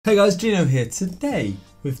Hey guys, Ginno here today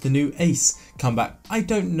with the new A.C.E comeback. I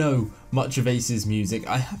don't know much of A.C.E.'s music,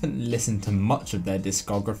 I haven't listened to much of their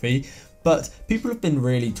discography, but people have been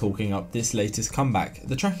really talking up this latest comeback.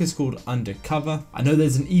 The track is called Undercover. I know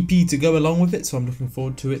there's an EP to go along with it, so I'm looking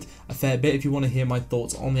forward to it a fair bit. If you want to hear my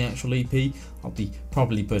thoughts on the actual EP, I'll be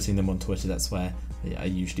probably putting them on Twitter, that's where I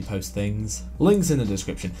usually post things. Links in the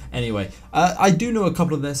description. Anyway, I do know a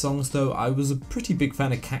couple of their songs though. I was a pretty big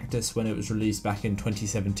fan of Cactus when it was released back in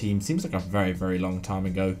 2017. Seems like a very long time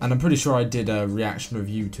ago. And I'm pretty sure I did a reaction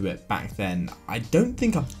review to it back then. I don't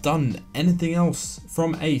think I've done anything else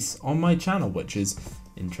from A.C.E on my channel, which is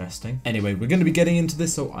interesting. Anyway, we're going to be getting into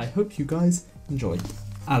this, so I hope you guys enjoy.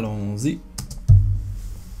 Allons-y.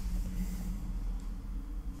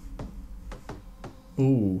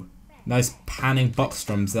 Ooh. Nice panning box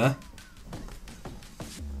drums there.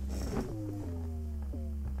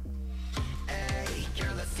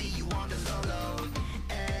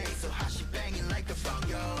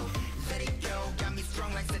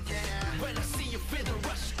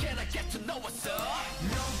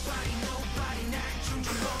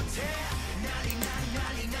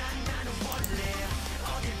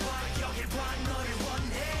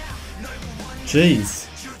 Jeez,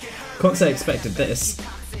 can't say I expected this.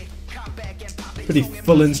 Pretty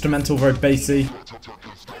full instrumental, very bassy.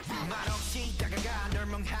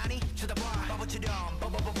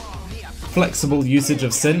 Flexible usage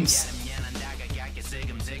of synths.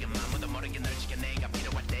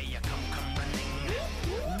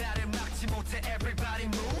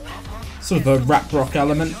 Sort of a rap rock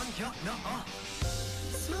element.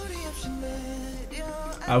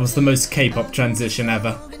 That was the most K-pop transition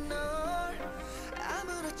ever.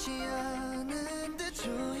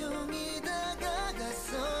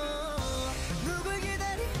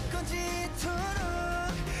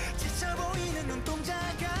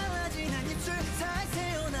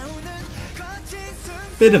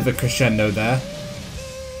 Bit of a crescendo there.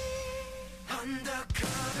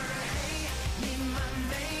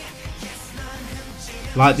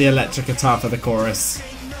 Like the electric guitar for the chorus.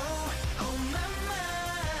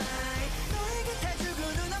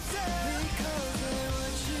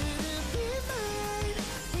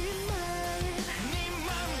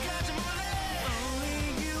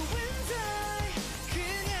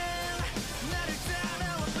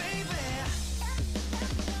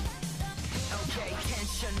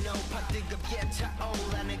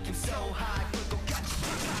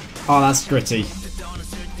 Oh, that's gritty.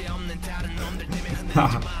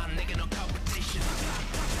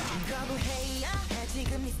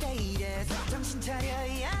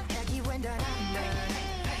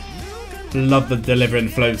 Love the deliver and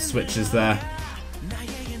flow switches there.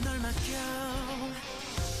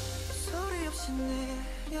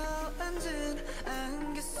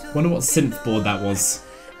 Wonder what synth board that was.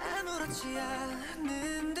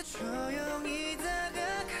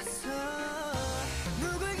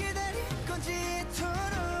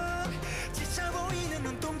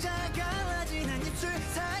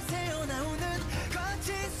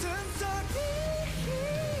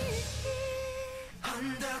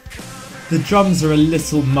 The drums are a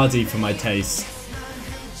little muddy for my taste,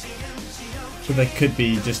 so they could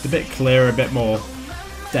be just a bit clearer, a bit more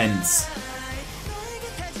dense.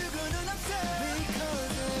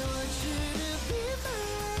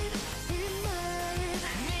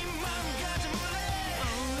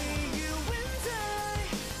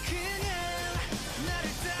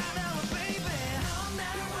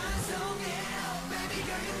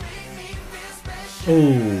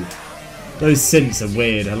 Ooh, those synths are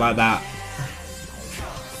weird, I like that.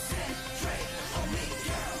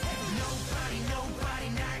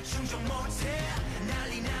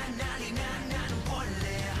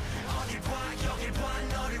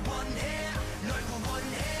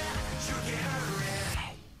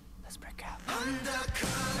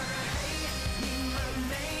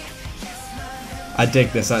 I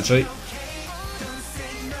dig this actually.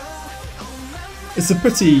 It's a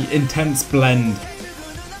pretty intense blend,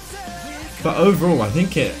 but overall I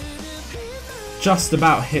think it just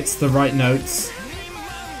about hits the right notes.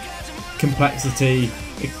 Complexity,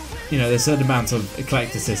 you know, there's a certain amount of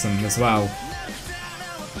eclecticism as well.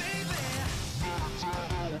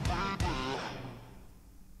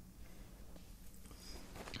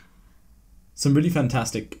 Some really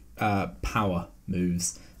fantastic power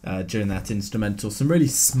moves during that instrumental. Some really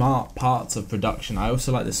smart parts of production. I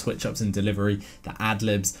also like the switch ups in delivery, the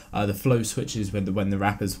ad-libs, the flow switches when the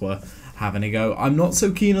rappers were having a go. I'm not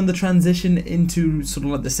so keen on the transition into sort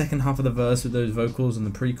of like the second half of the verse with those vocals and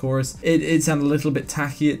the pre-chorus. It sounded a little bit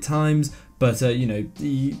tacky at times, But you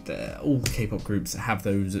know, all the K-pop groups have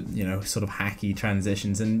those, you know, sort of hacky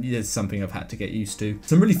transitions, and it's something I've had to get used to.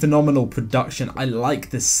 Some really phenomenal production. I like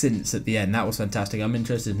the synths at the end. That was fantastic. I'm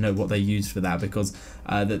interested to know what they used for that, because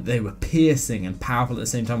that they were piercing and powerful at the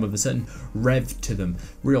same time with a certain rev to them,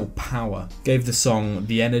 real power. Gave the song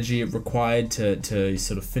the energy it required to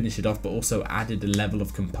sort of finish it off, but also added a level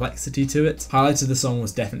of complexity to it. Highlight of the song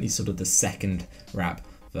was definitely sort of the second rap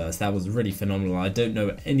verse. That was really phenomenal. I don't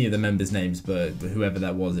know any of the members' names, but whoever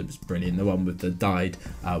that was, it was brilliant. The one with the dyed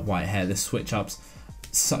white hair, the switch ups,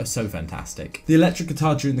 so fantastic. The electric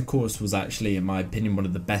guitar during the chorus was actually, in my opinion, one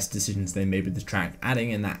of the best decisions they made with the track.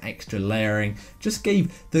 Adding in that extra layering just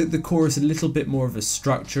gave the chorus a little bit more of a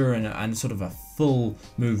structure and sort of a full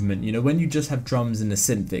movement. You know, when you just have drums and a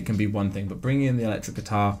synth, it can be one thing, but bringing in the electric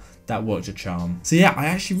guitar, that worked a charm. So yeah, I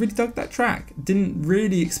actually really dug that track. Didn't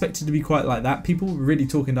really expect it to be quite like that. People were really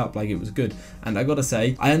talking it up like it was good, and I gotta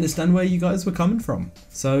say, I understand where you guys were coming from.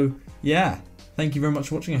 So yeah, thank you very much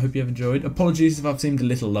for watching. I hope you have enjoyed. Apologies if I've seemed a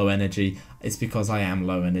little low energy. It's because I am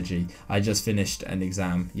low energy. I just finished an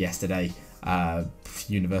exam yesterday.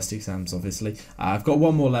 University exams, obviously. I've got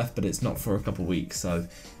one more left, but it's not for a couple of weeks, so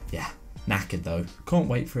yeah. Knackered though. Can't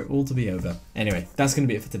wait for it all to be over. Anyway, that's going to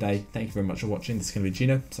be it for today. Thank you very much for watching. This is going to be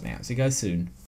Ginno. Signing out. See you guys soon.